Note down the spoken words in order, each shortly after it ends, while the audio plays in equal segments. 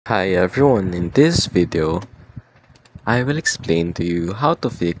Hi everyone, in this video, I will explain to you how to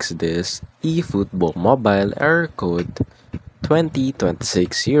fix this eFootball mobile error code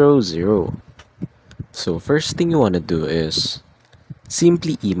 202600. So first thing you want to do is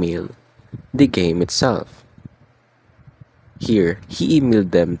simply email the game itself. Here, he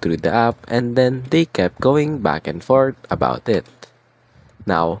emailed them through the app and then they kept going back and forth about it.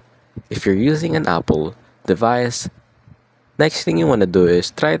 Now, if you're using an Apple device, next thing you want to do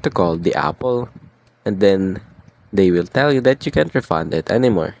is try to call the Apple and then they will tell you that you can't refund it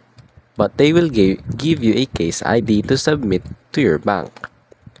anymore. But they will give you a case ID to submit to your bank.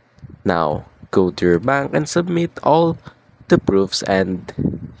 Now, go to your bank and submit all the proofs and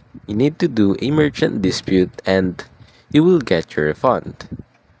you need to do a merchant dispute and you will get your refund.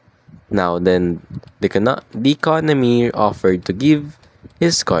 Now then, the economy offered to give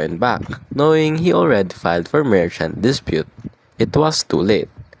his coin back, knowing he already filed for merchant dispute. It was too late.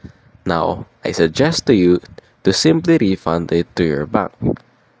 Now, I suggest to you to simply refund it to your bank,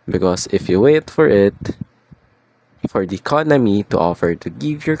 because if you wait for the economy to offer to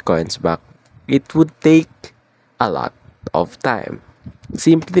give your coins back, it would take a lot of time.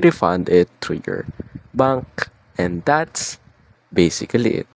 Simply refund it through your bank, and that's basically it.